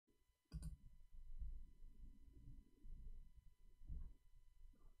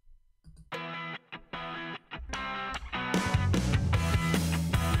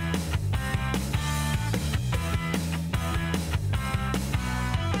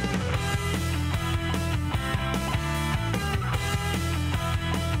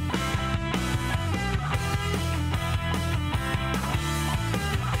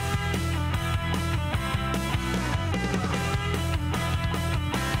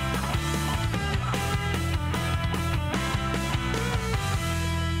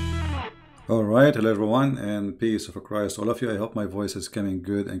All right, hello everyone, and peace of Christ, all of you. I hope my voice is coming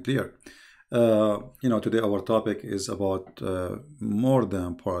good and clear. Today our topic is about more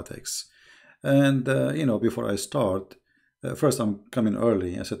than politics. And before I start, first I'm coming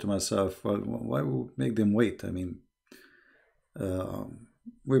early. I said to myself, well, why would make them wait? I mean,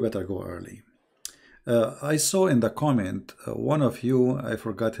 we better go early. I saw in the comment one of you, I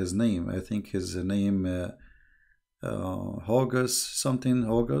forgot his name. I think his name Hogus.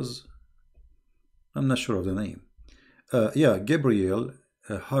 I'm not sure of the name. Yeah, Gabriel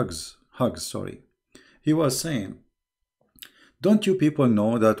Hugs, sorry. He was saying, don't you people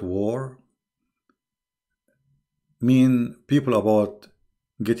know that war mean people about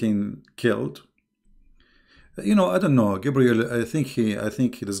getting killed? I don't know. Gabriel, I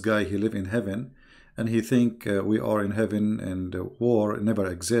think this guy, he live in heaven, and he think we are in heaven and war never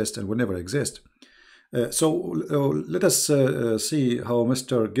exists and will never exist. So let us see how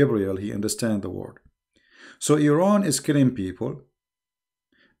Mr. Gabriel, he understand the word. So Iran is killing people.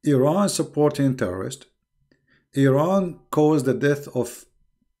 Iran supporting terrorists. Iran caused the death of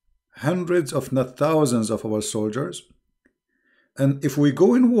hundreds, if not thousands, of our soldiers. And if we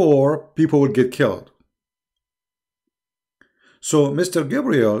go in war, people will get killed. So Mr.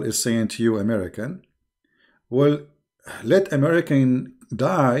 Gabriel is saying to you, American, well, let American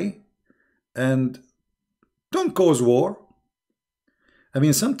die and don't cause war. I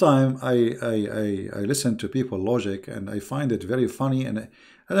mean, sometimes I listen to people logic and I find it very funny, and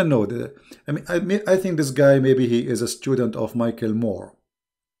I don't know. I think this guy, maybe he is a student of Michael Moore.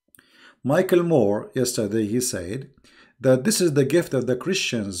 Michael Moore, yesterday, he said that this is the gift of the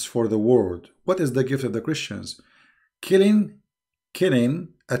Christians for the world. What is the gift of the Christians? Killing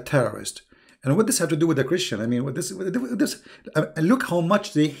a terrorist. And what does this have to do with the Christian? I mean, look how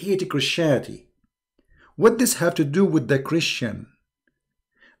much they hate Christianity. What does this have to do with the Christian?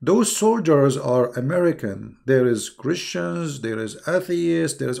 Those soldiers are American. There is Christians, there is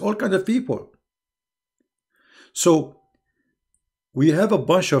atheists, there is all kinds of people. So we have a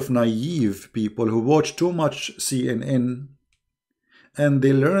bunch of naive people who watch too much CNN and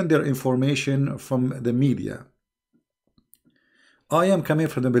they learn their information from the media. I am coming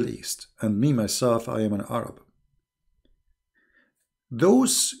from the Middle East, and me, myself, I am an Arab.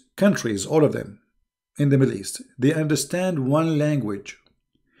 Those countries, all of them in the Middle East, they understand one language.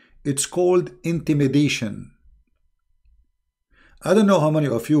 It's called intimidation. I don't know how many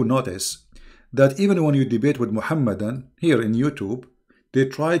of you notice that even when you debate with Muhammadan here in YouTube, they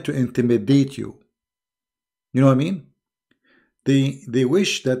try to intimidate you. You know what I mean? They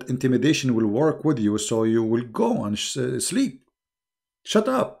wish that intimidation will work with you, so you will go and sleep. Shut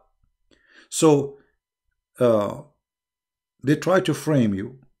up. So they try to frame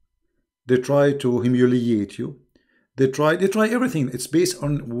you. They try to humiliate you. They try everything. It's based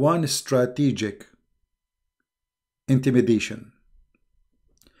on one strategic intimidation.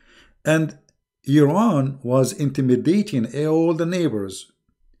 And Iran was intimidating all the neighbors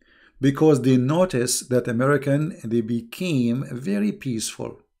because they noticed that they became very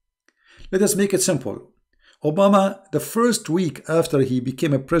peaceful. Let us make it simple. Obama, the first week after he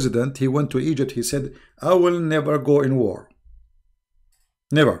became a president, he went to Egypt. He said, I will never go in war.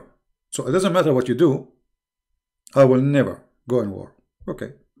 Never. So it doesn't matter what you do. I will never go in war.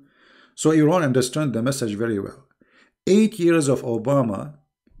 Okay. So Iran understood the message very well. 8 years of Obama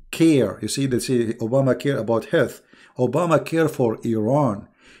care. You see, they say Obama care about health. Obama care for Iran.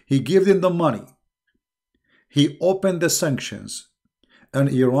 He gave them the money. He opened the sanctions. And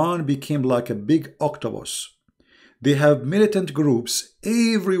Iran became like a big octopus. They have militant groups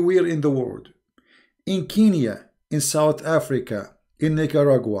everywhere in the world. In Kenya, in South Africa, in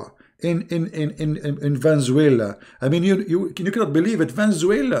Nicaragua, in Venezuela. I mean, you cannot believe it,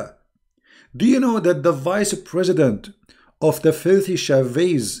 Venezuela. Do you know that the vice president of the filthy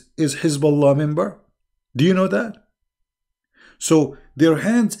Chavez is HizbAllah member? Do you know that? So their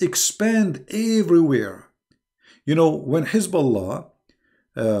hands expand everywhere. You know, when HizbAllah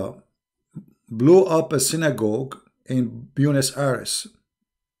blew up a synagogue in Buenos Aires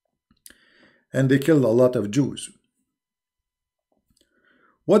and they killed a lot of Jews,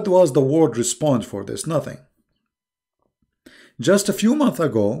 what was the world response for this? Nothing. Just a few months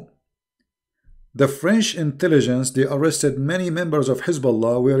ago, the French intelligence, they arrested many members of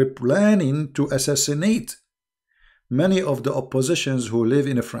HizbAllah who were planning to assassinate many of the oppositions who live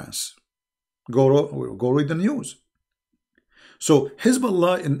in France. Go read the news. So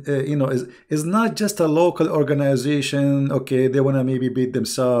HizbAllah, is not just a local organization. Okay, they want to maybe beat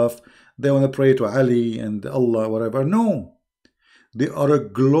themselves. They want to pray to Ali and Allah, whatever. No. They are a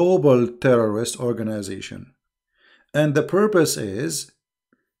global terrorist organization. And the purpose is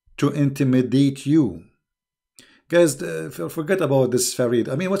to intimidate you. Guys, forget about this Farid.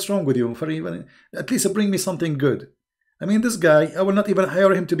 I mean, what's wrong with you, Farid? At least bring me something good. I mean, this guy, I will not even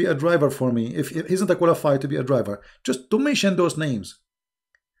hire him to be a driver for me if he's not qualified to be a driver. Just don't mention those names.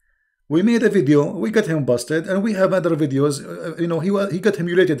 We made a video, we got him busted, and we have other videos. You know, he got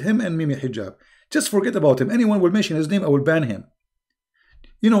humiliated, him and Mimi Hijab. Just forget about him. Anyone will mention his name, I will ban him.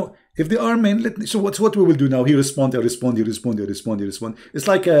 You know, if they are men, so what we will do now? He respond, I respond, he respond, he respond, he respond. It's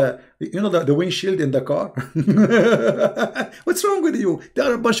like you know, the windshield in the car. What's wrong with you? There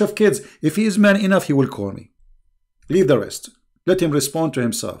are a bunch of kids. If he is man enough, he will call me. Leave the rest. Let him respond to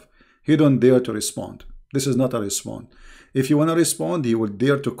himself. He don't dare to respond. This is not a response. If you want to respond, he will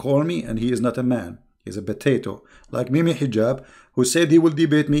dare to call me, and he is not a man. He's a potato. Like Mimi Hijab, who said he will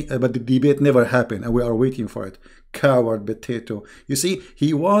debate me, but the debate never happened, and we are waiting for it. Coward potato. You see,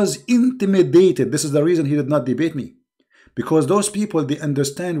 he was intimidated. This is the reason he did not debate me. Because those people, they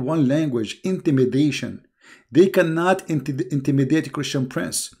understand one language, intimidation. They cannot intimidate Christian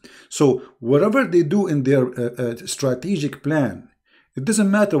Prince. So whatever they do in their strategic plan, it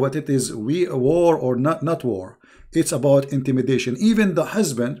doesn't matter what it is, war or not war. It's about intimidation. Even the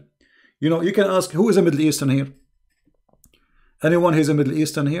husband, you know, you can ask, who is a Middle Eastern here? Anyone who's a Middle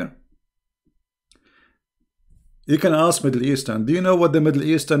Eastern here? You can ask Middle Eastern. Do you know what the Middle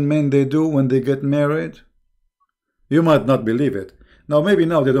Eastern men they do when they get married? You might not believe it. Now maybe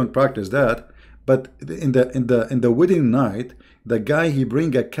now they don't practice that, but in the wedding night, the guy, he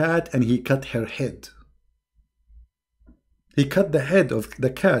bring a cat and he cut her head. He cut the head of the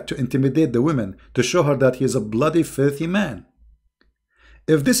cat to intimidate the women, to show her that he is a bloody, filthy man.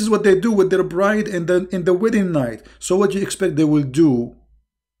 If this is what they do with their bride in the wedding night, so what do you expect they will do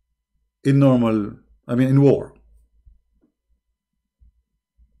in normal, I mean in war?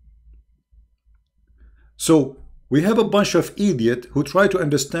 So we have a bunch of idiots who try to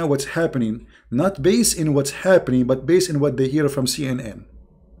understand what's happening, not based in what's happening, but based in what they hear from CNN.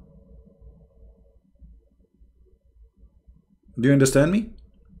 Do you understand me?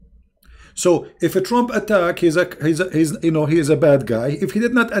 So if a Trump attack, he's a bad guy. If he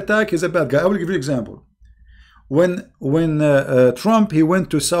did not attack, he's a bad guy. I will give you an example. When Trump, he went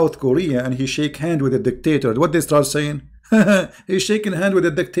to South Korea and he shake hand with a dictator, what they start saying? He's shaking hand with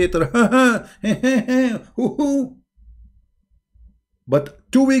a dictator.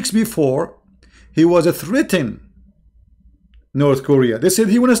 But 2 weeks before, he was threatening North Korea. They said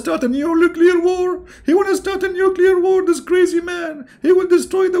he want to start a new nuclear war. He want to start a nuclear war, this crazy man. He will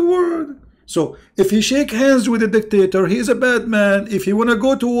destroy the world. So if he shake hands with a dictator, he is a bad man. If he want to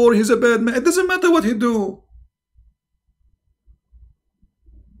go to war, he's a bad man. It doesn't matter what he do.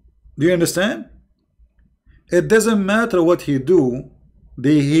 Do you understand? It doesn't matter what he do.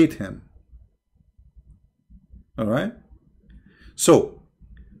 They hate him. All right? So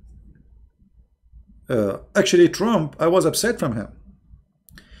actually Trump, I was upset from him.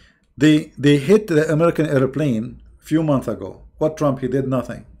 They hit the American airplane a few months ago. What Trump? He did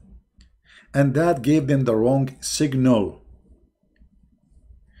nothing. And that gave them the wrong signal.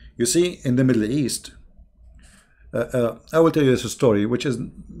 You see, in the Middle East, I will tell you this story, which is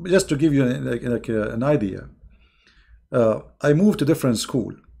just to give you an idea. I moved to a different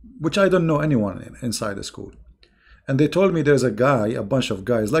school, which I don't know anyone inside the school. And they told me there's a guy, a bunch of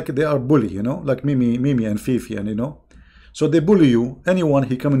guys, like they are bully, you know, like Mimi and Fifi, and you know. So they bully you. Anyone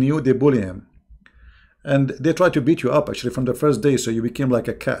he come new, they bully him. And they try to beat you up actually from the first day, so you became like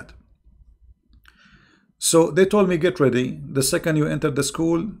a cat. So they told me, get ready. The second you enter the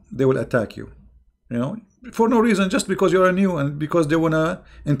school, they will attack you. You know, for no reason, just because you are new and because they want to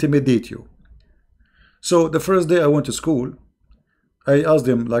intimidate you. So the first day I went to school, I asked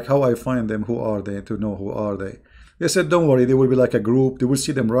them like how I find them, who are they, to know who are they. They said, don't worry, they will be like a group. They will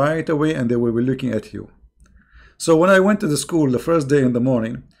see them right away and they will be looking at you. So when I went to the school the first day in the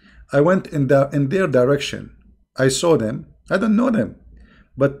morning, I went in their direction. I saw them. I don't know them,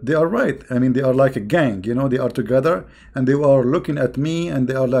 but they are right. I mean, they are like a gang, you know, they are together and they are looking at me and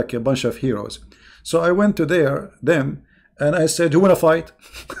they are like a bunch of heroes. So I went to them and I said, who wanna fight?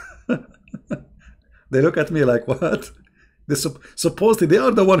 They look at me like, what? Supposedly they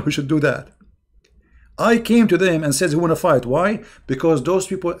are the one who should do that. I came to them and said, who wanna fight? Why? Because those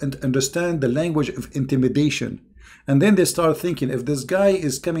people understand the language of intimidation. And then they start thinking, if this guy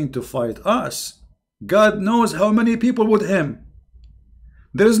is coming to fight us, God knows how many people with him.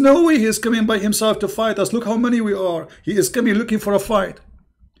 There is no way he is coming by himself to fight us. Look how many we are. He is coming looking for a fight.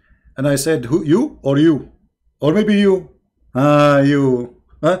 And I said, who, you or you? Or maybe you. You.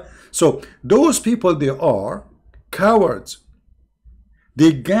 Huh? So those people, they are cowards.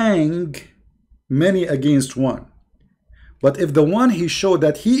 They gang many against one. But if the one he showed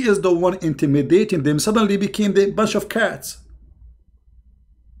that he is the one intimidating them suddenly became the bunch of cats.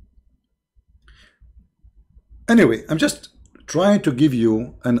 Anyway, I'm just trying to give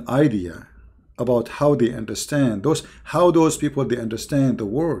you an idea about how they understand how those people they understand the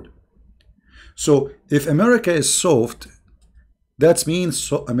word. So if America is soft, that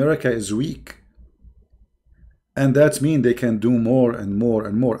means America is weak. And that means they can do more and more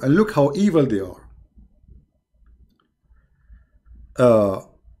and more. And look how evil they are.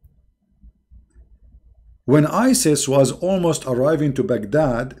 When ISIS was almost arriving to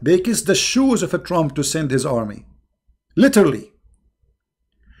Baghdad, they kissed the shoes of a Trump to send his army. Literally.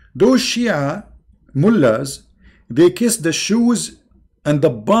 Those Shia mullahs, they kissed the shoes and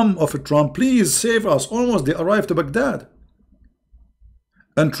the bum of a Trump. Please save us. Almost they arrived to Baghdad.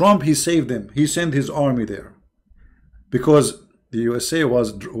 And Trump, he saved them. He sent his army there. Because the USA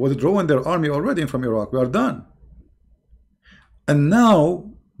was withdrawing their army already from Iraq. We are done. And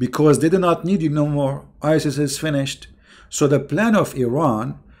now, because they do not need you no more, ISIS is finished. So the plan of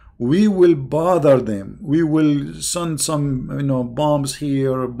Iran, we will bother them. We will send some, bombs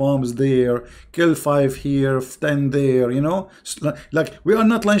here, bombs there, kill 5 here, 10 there, Like, we are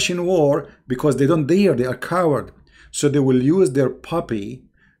not launching war because they don't dare. They are coward. So they will use their puppy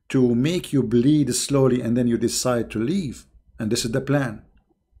to make you bleed slowly, and then you decide to leave. And this is the plan.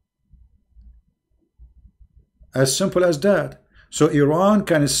 As simple as that. So Iran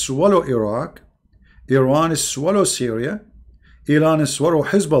can swallow Iraq, Iran is swallow Syria, Iran is swallow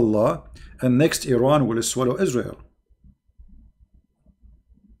HizbAllah, and next Iran will swallow Israel.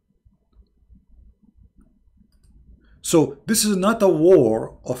 So this is not a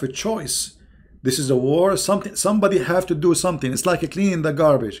war of a choice. This is a war, somebody have to do something. It's like cleaning the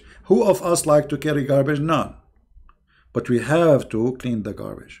garbage. Who of us like to carry garbage? None. But we have to clean the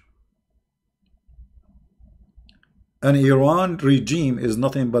garbage. An Iran regime is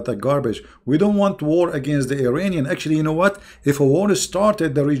nothing but a garbage. We don't want war against the Iranian. Actually, you know what? If a war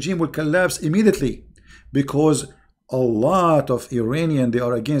started, the regime will collapse immediately, because a lot of Iranian they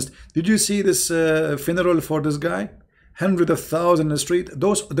are against. Did you see this funeral for this guy? Hundreds of thousands in the street.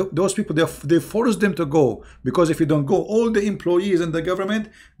 Those people, they force them to go, because if you don't go, all the employees in the government,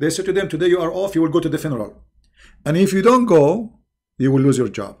 they say to them, today you are off, you will go to the funeral. And if you don't go, you will lose your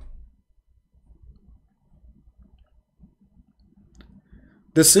job.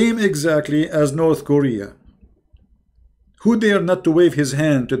 The same exactly as North Korea. Who dare not to wave his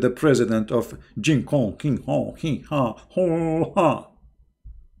hand to the president of Jin Kong, King Hong, King Ha, Ho Ha?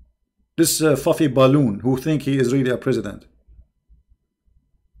 This fluffy balloon who think he is really a president.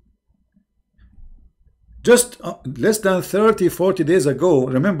 Just less than 30-40 days ago,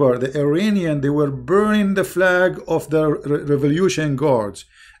 remember, the Iranian, they were burning the flag of the revolution guards,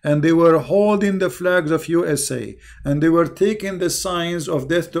 and they were holding the flags of USA, and they were taking the signs of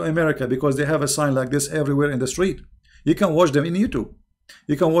death to America, because they have a sign like this everywhere in the street. You can watch them in YouTube.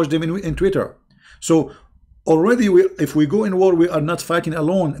 You can watch them in Twitter. So already, if we go in war, we are not fighting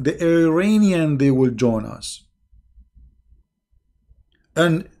alone. The Iranian, they will join us.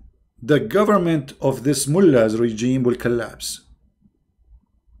 And the government of this mullah's regime will collapse.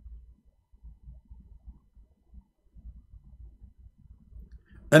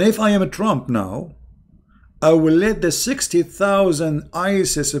 And if I am a Trump now, I will let the 60,000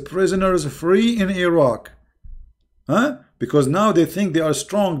 ISIS prisoners free in Iraq. Huh? Because now they think they are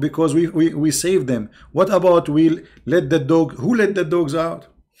strong because we saved them. What about we let the dog? Who let the dogs out?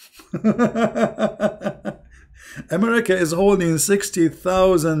 America is holding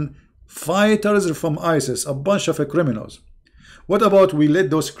 60,000 fighters from ISIS, a bunch of criminals. What about we let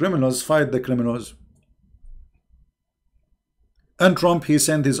those criminals fight the criminals? And Trump, he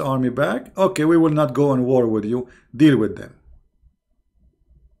sent his army back. Okay, we will not go on war with you. Deal with them.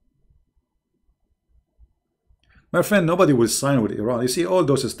 My friend, nobody will sign with Iran. You see, all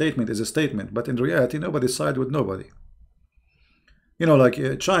those statement is a statement, but in reality, nobody side with nobody.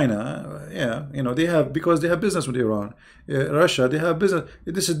 Like China, yeah, they have, because they have business with Iran. Russia, they have business.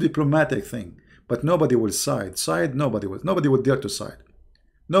 This is a diplomatic thing, but nobody will side. Nobody will dare to side.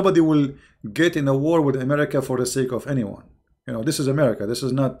 Nobody will get in a war with America for the sake of anyone. This is America. This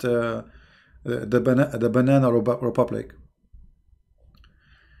is not the banana republic.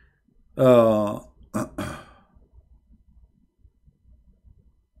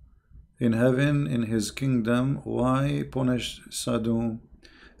 In heaven, in his kingdom, why punish Saddam?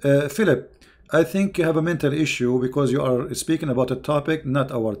 Philip, I think you have a mental issue, because you are speaking about a topic,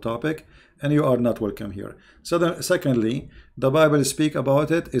 not our topic, and you are not welcome here. So secondly, the Bible speak about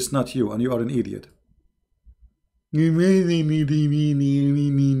it, it's not you, and you are an idiot.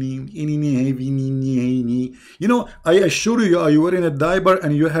 You know, I assure you, are you wearing a diaper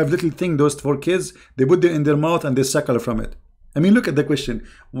and you have little thing, those for kids, they put it in their mouth and they suckle from it. I mean, look at the question.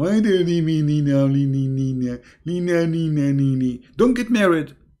 Why do you leave me, Nina, Nina, Nina, Nina, Nina? Don't get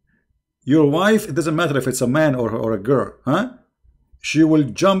married. Your wife, it doesn't matter if it's a man or a girl, huh? She will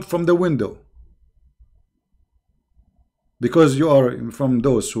jump from the window. Because you are from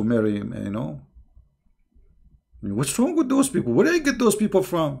those who marry, you know. What's wrong with those people? Where do I get those people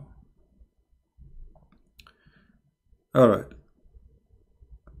from? All right.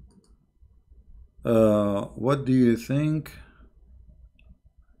 What do you think?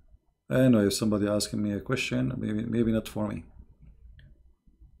 I know if somebody asking me a question, maybe not for me.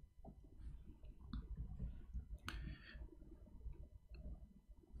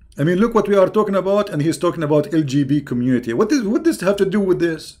 I mean, look what we are talking about, and he's talking about LGBT community. What does have to do with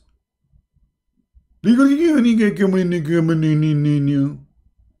this? You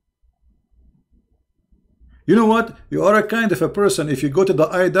know what? You are a kind of a person. If you go to the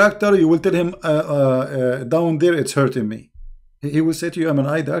eye doctor, you will tell him down there it's hurting me. He will say to you, I'm an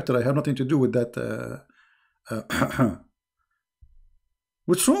eye doctor. I have nothing to do with that.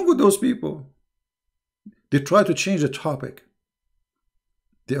 What's wrong with those people? They try to change the topic.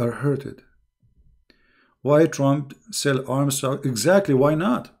 They are hurted. Why Trump sell arms? Exactly, why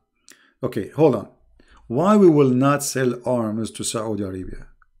not? Okay, hold on. Why we will not sell arms to Saudi Arabia?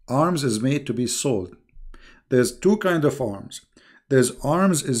 Arms is made to be sold. There's two kinds of arms. There's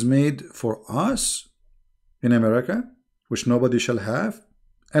arms is made for us in America, which nobody shall have,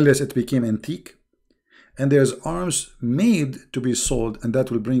 unless it became antique. And there's arms made to be sold, and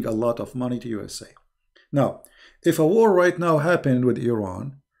that will bring a lot of money to USA. Now, if a war right now happened with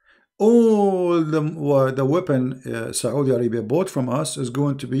Iran, all the weapon Saudi Arabia bought from us is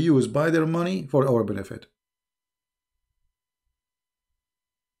going to be used by their money for our benefit.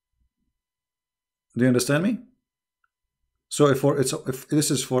 Do you understand me? So if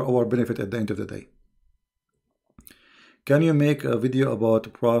this is for our benefit at the end of the day. Can you make a video about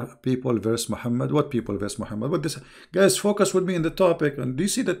people versus Muhammad? What people versus Muhammad? What this, guys? Focus with me in the topic. And do you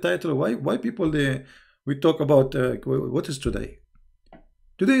see the title? Why people we talk about what is today?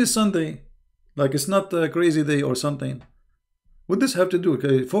 Today is Sunday. Like it's not a crazy day or something. What does this have to do?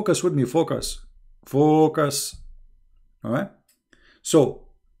 Okay, focus with me. Focus. Focus. All right. So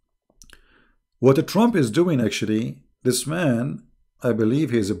what Trump is doing, actually, this man, I believe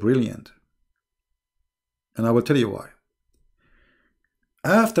he is brilliant. And I will tell you why.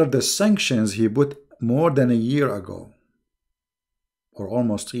 After the sanctions he put more than a year ago, or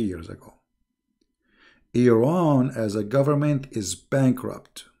almost 3 years ago, Iran as a government is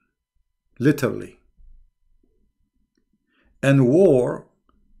bankrupt, literally. And war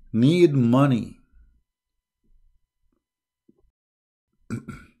need money.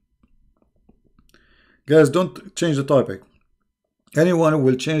 Guys, don't change the topic. Anyone who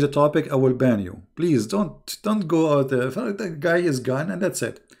will change the topic, I will ban you. Please don't go out there. The guy is gone and that's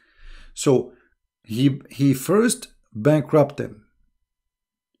it. So he first bankrupt them.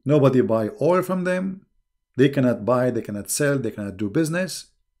 Nobody buy oil from them. They cannot buy, they cannot sell, they cannot do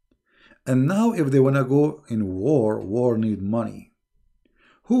business. And now if they want to go in war need money.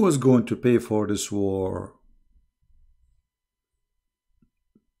 Who is going to pay for this war?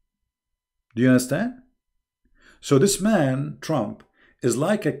 Do you understand? So this man, Trump, is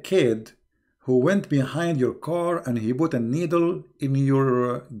like a kid who went behind your car and he put a needle in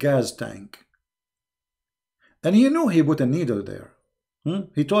your gas tank. And you know he put a needle there.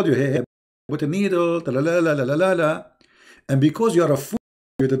 He told you, hey, put a needle, la la la la la la la. And because you are a fool,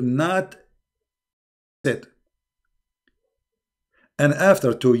 you did not sit. And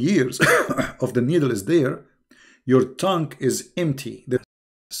after 2 years of the needle is there, your tongue is empty.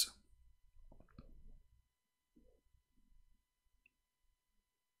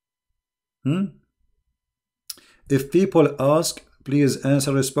 If people ask, please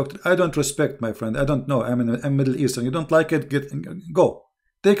answer respect. I don't respect, my friend. I don't know. I'm Middle Eastern. You don't like it? Go.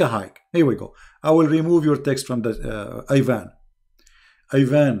 Take a hike. Here we go. I will remove your text from the Ivan.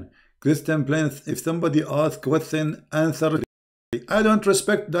 Ivan, Christian Plinth, if somebody asks question, answer. I don't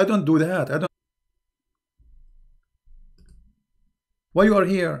respect. I don't do that. I don't. Why you are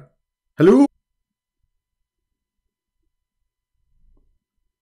here? Hello?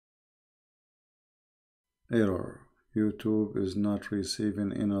 Error. YouTube is not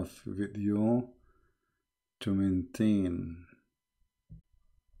receiving enough video to maintain.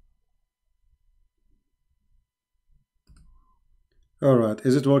 All right,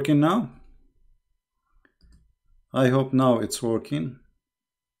 is it working now? I hope now it's working.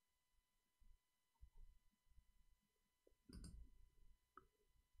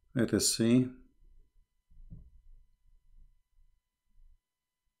 Let us see.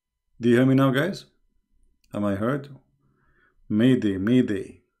 Do you hear me now, guys? Am I heard? Mayday,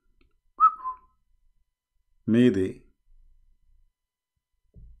 mayday. Mayday.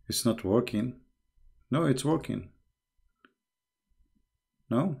 It's not working. No, it's working.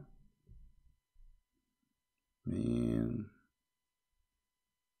 No? Man.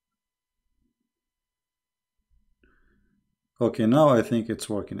 Okay, now I think it's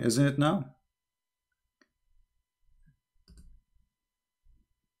working. Isn't it now?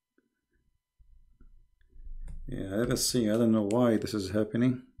 Yeah, let us see. I don't know why this is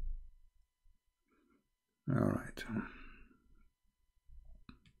happening. All right.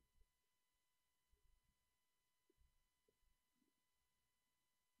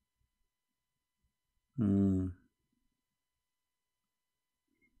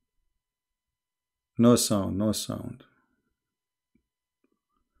 No sound, no sound.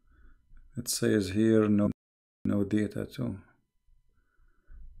 It says here no data too.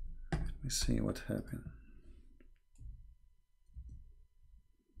 Let me see what happened.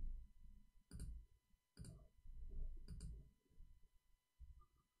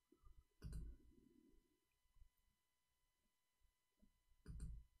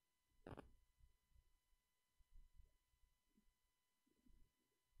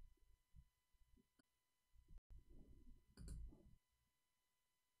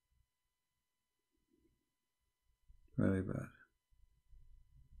 Very bad.